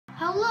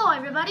Hello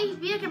everybody,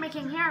 VideoGamer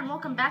King here, and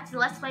welcome back to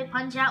Let's Play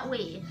Punch-Out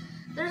Wii.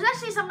 There's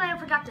actually something I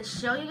forgot to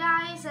show you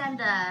guys,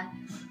 and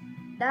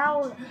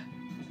now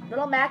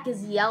Little Mac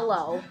is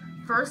yellow.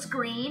 First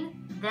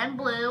green, then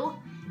blue,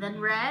 then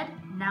red,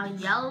 now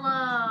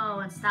yellow,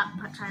 and stop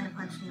trying to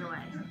punch me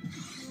away.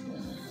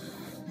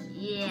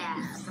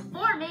 Yeah, the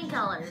four main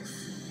colors.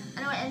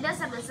 Anyway, in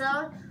this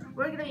episode,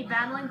 we're going to be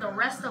battling the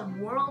rest of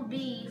World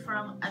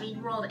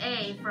World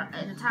A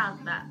in the top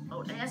of that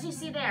boat. And as you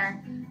see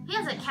there, he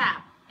has a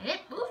cap. And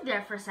it moved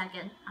there for a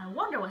second. I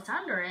wonder what's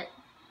under it.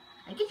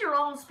 And get your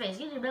own space.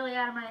 Get your belly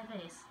out of my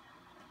face.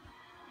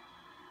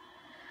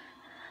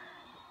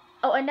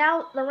 Oh, and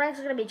now the ranks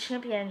are going to be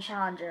champion and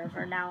challenger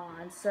from now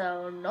on.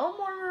 So no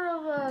more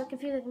of a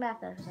confusing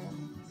math there.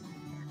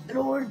 In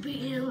order to beat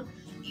you,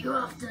 you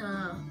have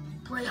to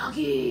play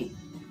hockey.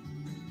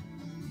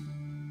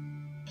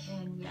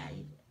 And yeah,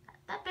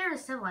 that bear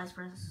is civilized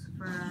for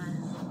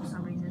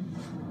some reason.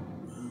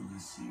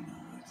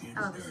 I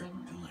love this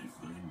thing.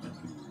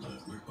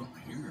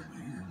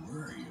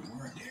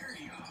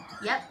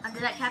 Yep, under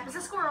that cap is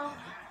a squirrel.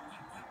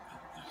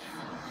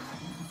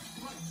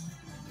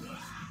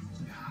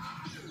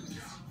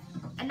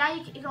 And now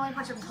you can only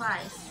punch him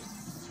twice.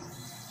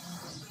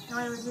 The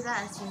only way to do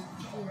that is to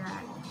do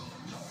that.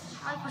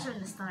 I like punch him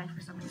in the stomach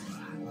for some reason.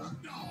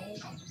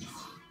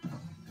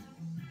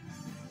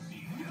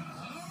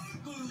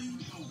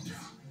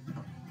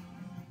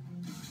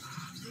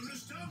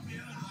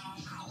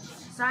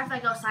 Sorry if I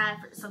go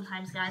silent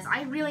sometimes, guys.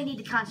 I really need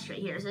to concentrate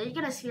here, so you're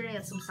gonna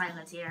experience some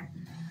silence here.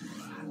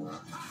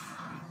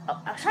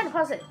 Oh, I was trying to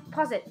pause it.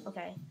 Pause it.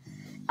 Okay.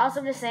 Also,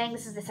 I'm just saying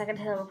this is the second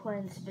time I'm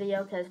recording this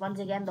video because once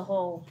again the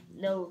whole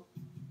no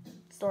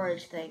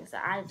storage thing. So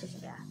I just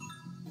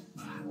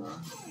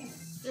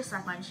just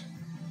suck punch.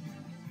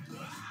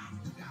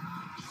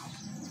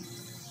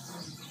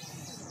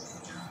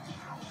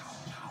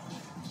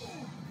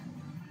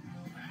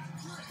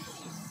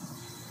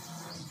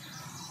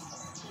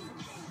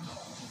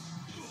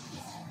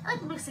 I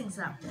like mixing things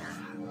up there.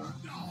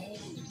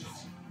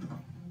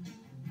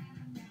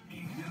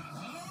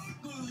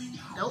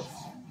 Nope.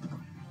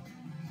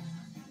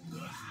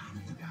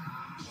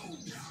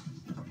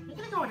 You're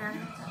gonna go there.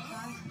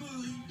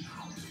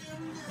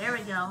 There we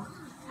go.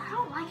 I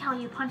don't like how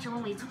you punch him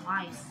only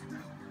twice.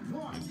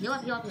 Heal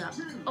up, heal up, heal up.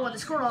 Oh, and the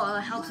squirrel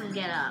helps him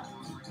get up.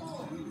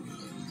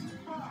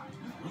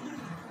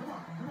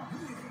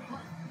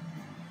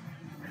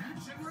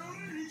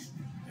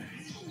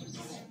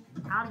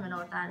 I don't even know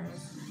what that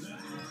is.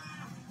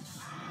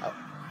 Oh.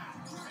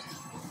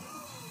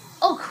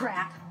 Oh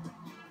crap.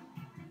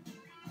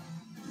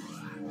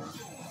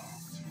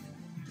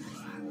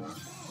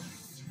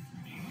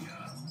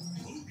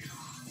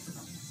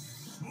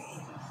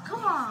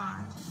 Come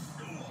on.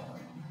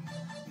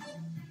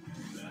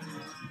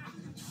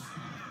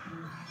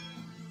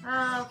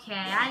 Okay,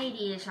 I need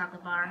to eat a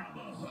chocolate bar.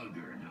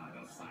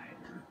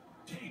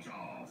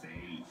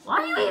 Why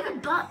are you even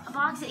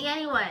boxing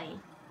anyway?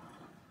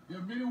 There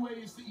are many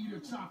ways to eat a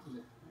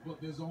chocolate, but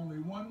there's only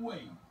one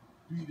way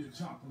to eat a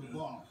chocolate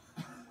bar.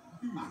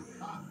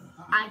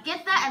 I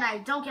get that and I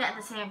don't get it at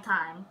the same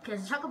time.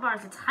 Because chocolate bar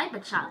is a type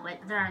of chocolate.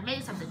 There are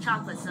many types of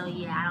chocolate, so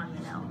yeah, I don't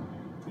even know.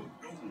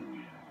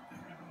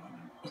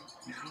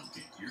 Now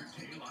get your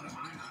tail out of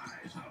my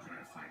eyes. How can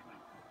I fight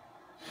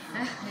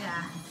with?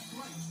 Yeah.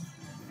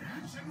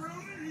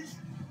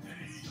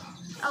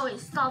 Oh, he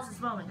stalls his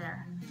moment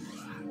there.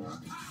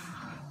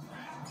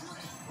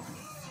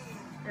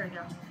 There we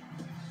go.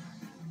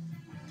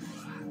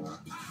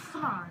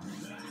 Come on.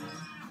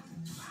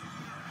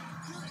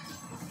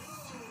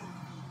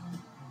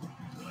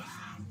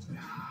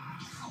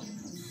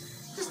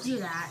 Just do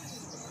that.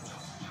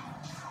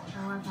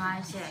 1,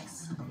 5,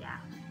 6. Yeah.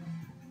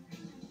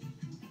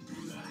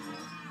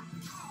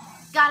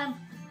 Got him.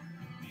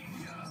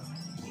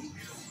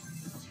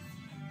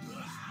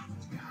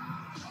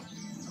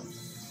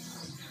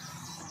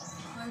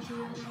 One, 2,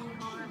 3,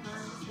 4, 5,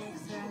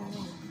 6, 7,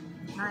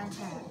 8, 9, 10.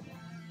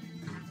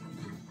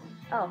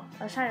 Oh,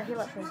 I was trying to heal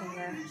up for a second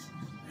there.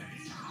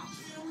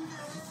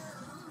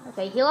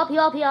 Okay, heal up,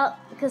 heal up, heal up,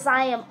 because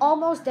I am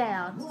almost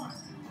down. 1,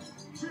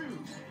 2,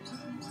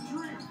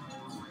 3,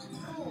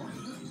 4.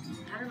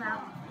 Cut him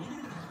out.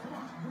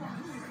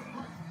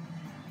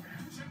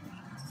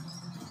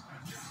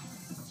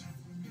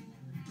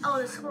 Oh,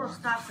 the squirrel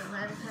stops him.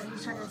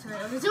 He's trying to tell me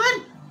what he's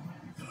doing.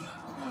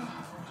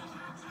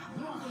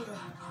 1,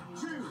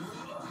 2,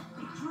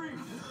 3,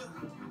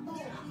 4.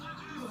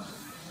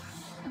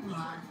 Come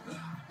on.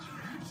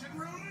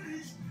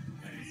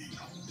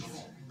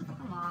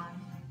 Come on.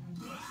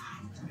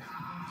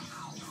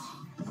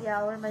 Yeah,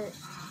 what am I?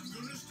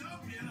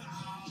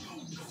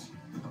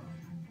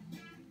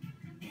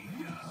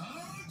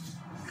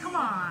 Come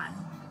on.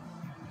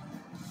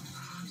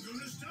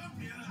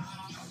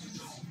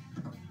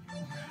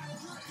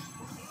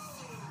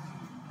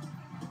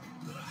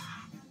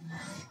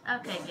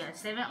 Okay, good.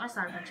 Save up my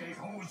star punches.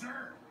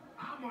 Hoser,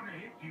 I'm gonna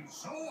hit you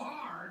so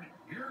hard,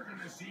 you're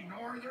gonna see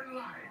northern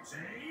lights,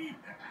 eh?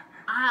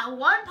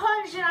 One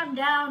punch and I'm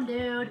down,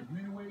 dude. There's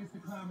many ways to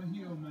climb a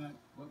hill, man. Mac,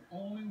 but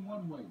only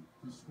one way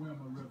to swim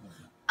a river.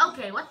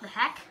 Okay, what the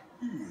heck?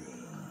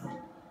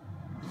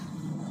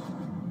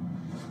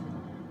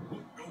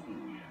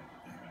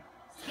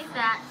 Skip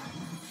that.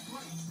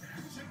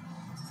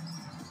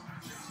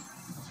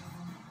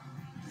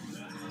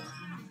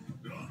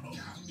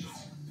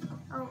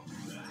 Oh.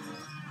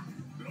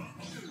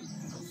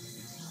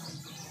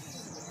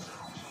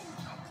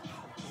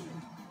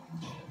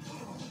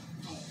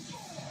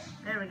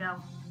 There we go.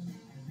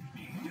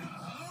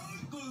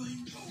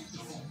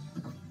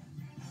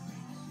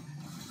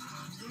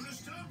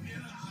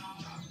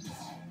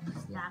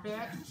 Stop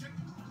it.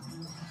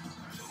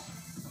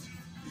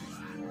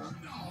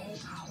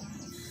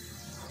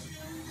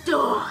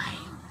 Die!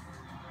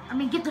 I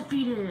mean, get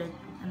defeated.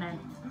 And then,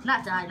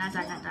 not die.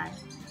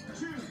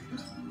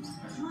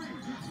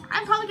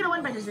 I'm probably gonna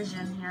win by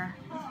decision here.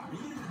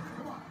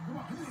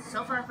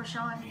 So far for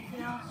showing, you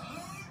know.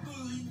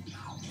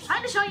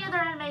 Trying to show you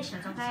their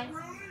animations, okay?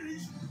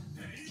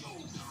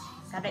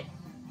 Stop it.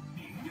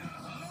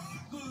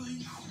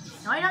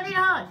 No, you don't need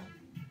a hug.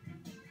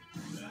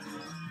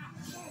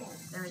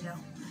 There we go.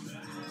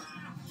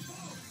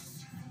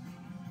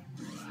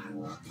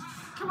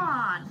 Come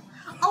on.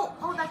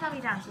 Oh, that got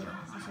me down too.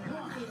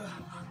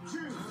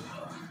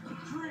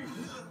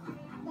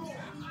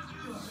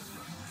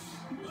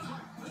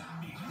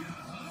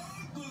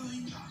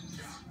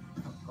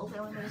 Okay,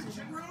 I win by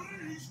decision.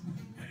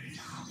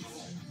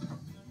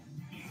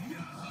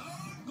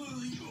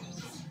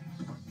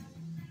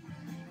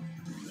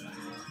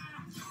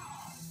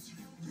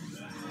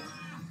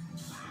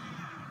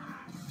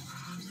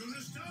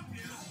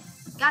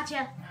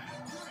 Gotcha.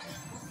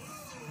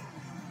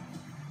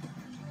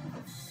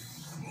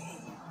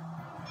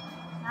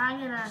 Now I'm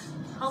gonna,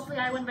 hopefully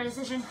I win by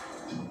decision.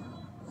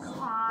 Come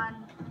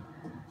on.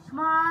 Come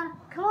on.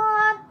 Come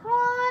on. Come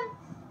on.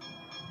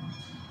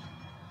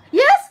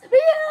 Yes! Yeah!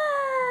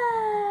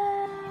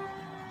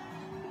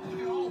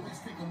 You always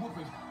take a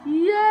whooping.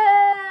 Yay!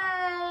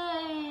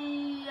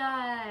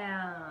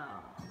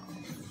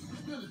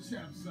 Still a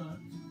champ, son.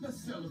 Let's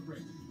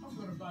celebrate. I'm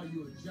gonna buy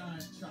you a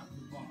giant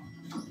chocolate bar.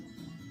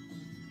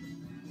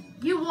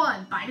 You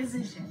won by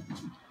decision.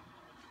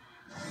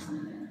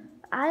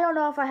 I don't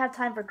know if I have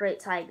time for Great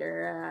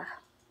Tiger.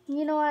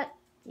 You know what?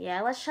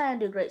 Yeah, let's try and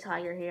do Great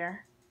Tiger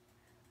here.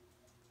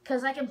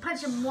 Because I can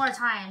punch him more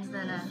times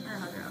than a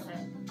hugger,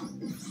 okay.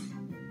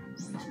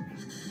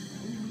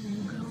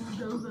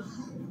 Go.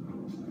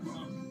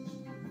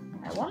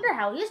 I wonder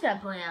how he's going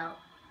to play out.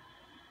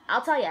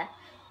 I'll tell ya.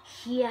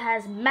 He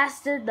has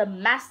mastered the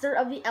master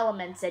of the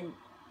elements, and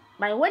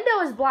my window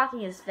is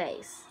blocking his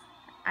face.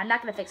 I'm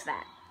not going to fix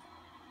that.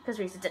 Because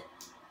reasons it.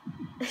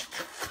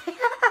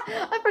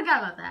 I forgot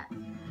about that.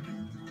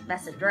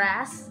 Mastered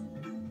grass,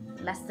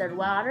 mastered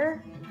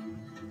water,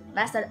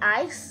 mastered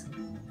ice,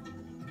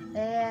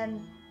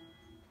 and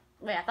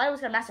wait, I thought it was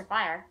gonna master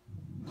fire.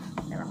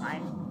 Never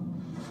mind.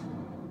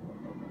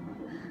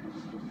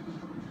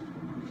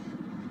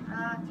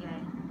 Okay.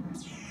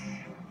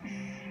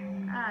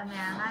 Ah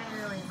man, I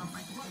really don't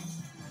like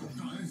this.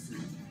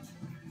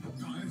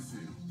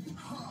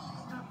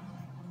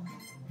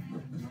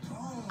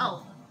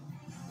 Oh.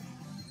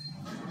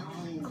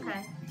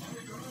 Okay.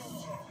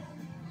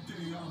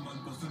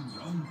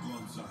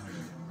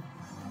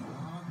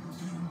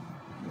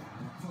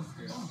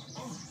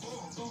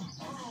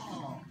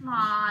 Come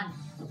on.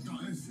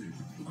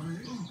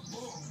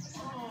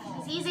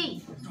 It's easy.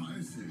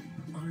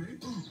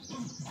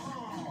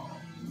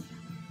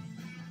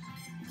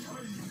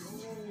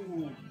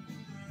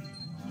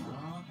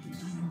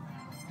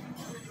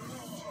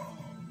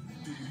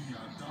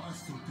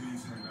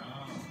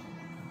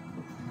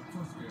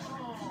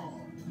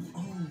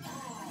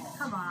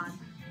 Come on.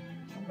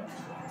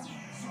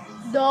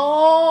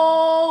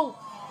 No!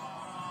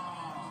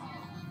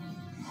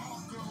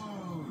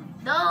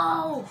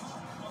 No!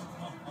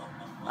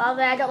 Oh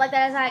man, I don't like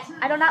that attack.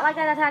 I do not like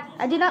that attack.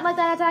 I do not like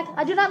that attack.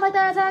 I do not like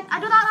that attack. I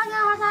do not like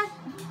that attack.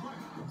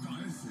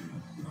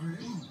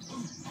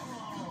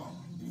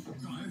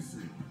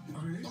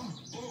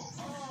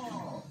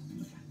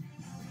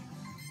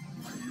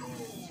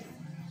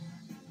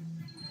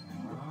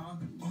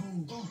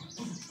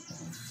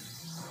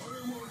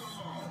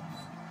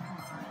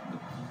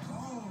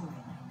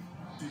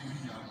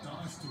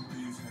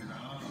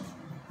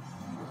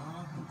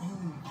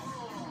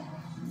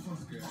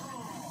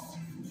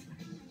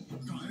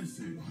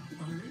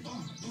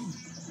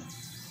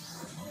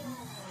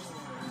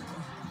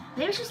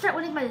 Maybe I should start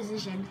winning by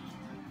decision.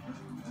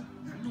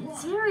 I mean,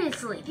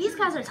 seriously, these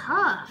guys are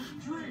tough.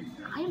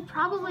 I'm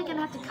probably gonna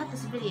have to cut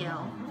this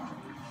video.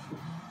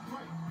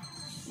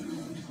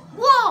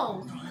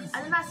 Whoa!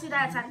 I did not see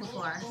that attack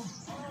before.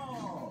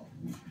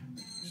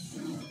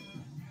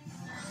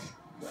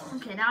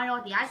 Okay, now I know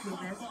what the ice move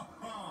is.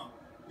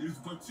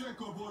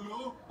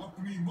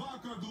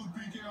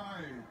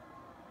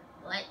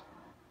 What?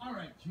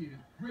 Alright, kid.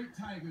 Great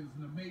Tiger is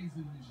an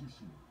amazing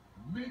magician.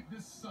 Make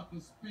this sucker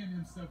spin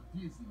himself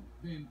dizzy,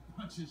 then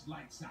punch his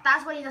lights out.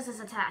 That's what he does his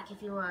attack. If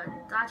you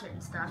dodge it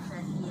and stuff,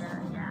 then he,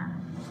 yeah.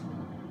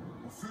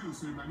 फिर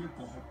उसे मैंने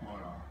बहुत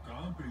मारा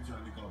काम पे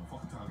जाने का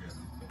वक्त आ गया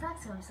He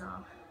talks to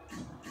himself.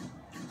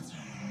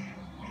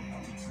 अब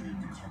तुझे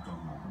दिखाता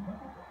हूँ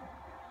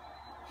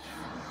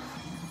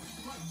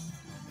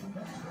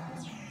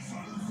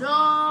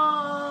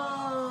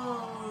No!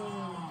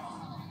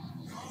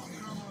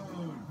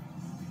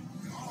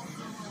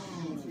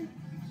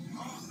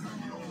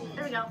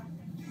 There we go.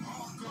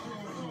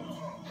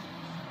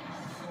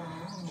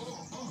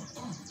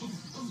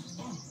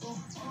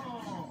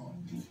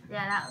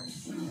 Yeah, that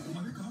was. That's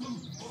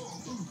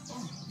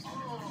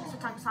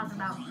what I'm talking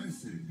about.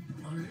 ऐसे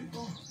अरे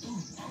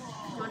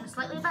Doing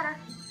slightly better.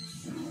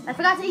 I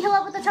forgot to heal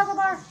up with the chocolate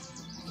bar.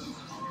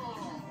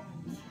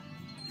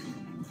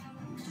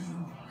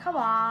 Come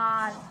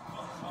on.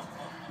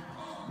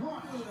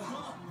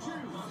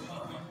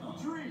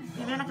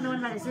 Maybe you're not going to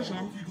win by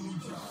decision.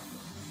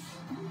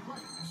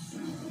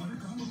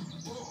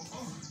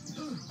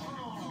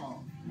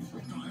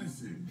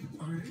 ऐसे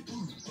अरे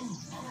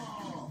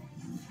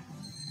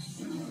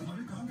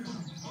अरे कहाँ गया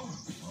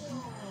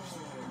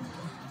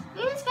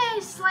Maybe this guy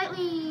is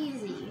slightly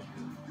easy.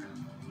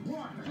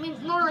 I mean,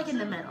 more like in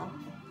the middle.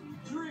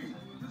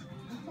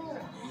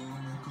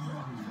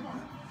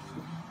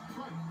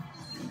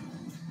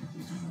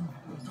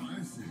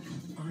 ऐसे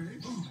अरे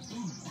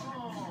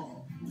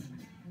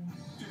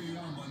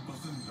तेरा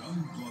मनपसंद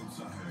रंग कौन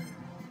सा है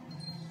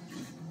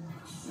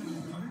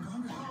अरे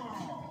कहाँ गया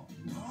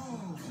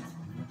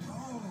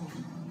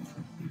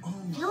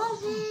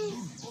Yogi!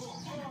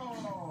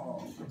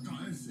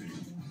 ऐसे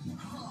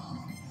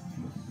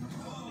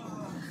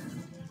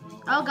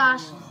Oh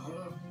gosh.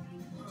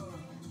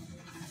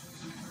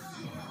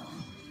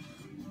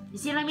 You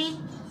see what I mean?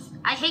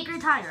 I hate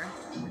Great Tiger.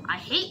 I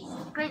hate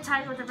Great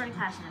Tiger with a burning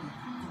passion.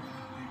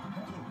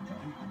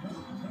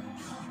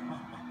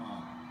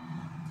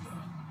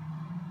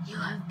 You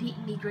have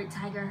beaten me, Great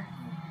Tiger.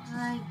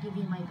 I give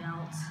you my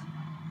belt.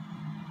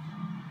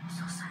 I'm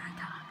so sorry,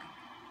 dog.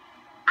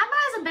 I'm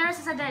not as embarrassed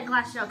as I did at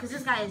last show, because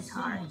this guy is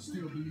hard. Someone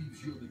still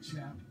believes you're the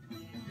champ,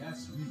 and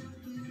that's me.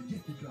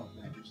 Get the belt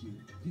back, kid.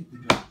 Get the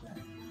belt back.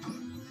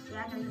 You're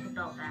not gonna get the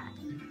belt back.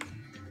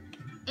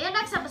 In the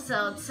next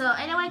episode. So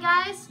anyway,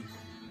 guys,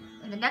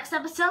 in the next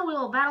episode, we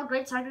will battle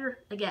Great Tiger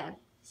again.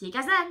 See you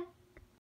guys then.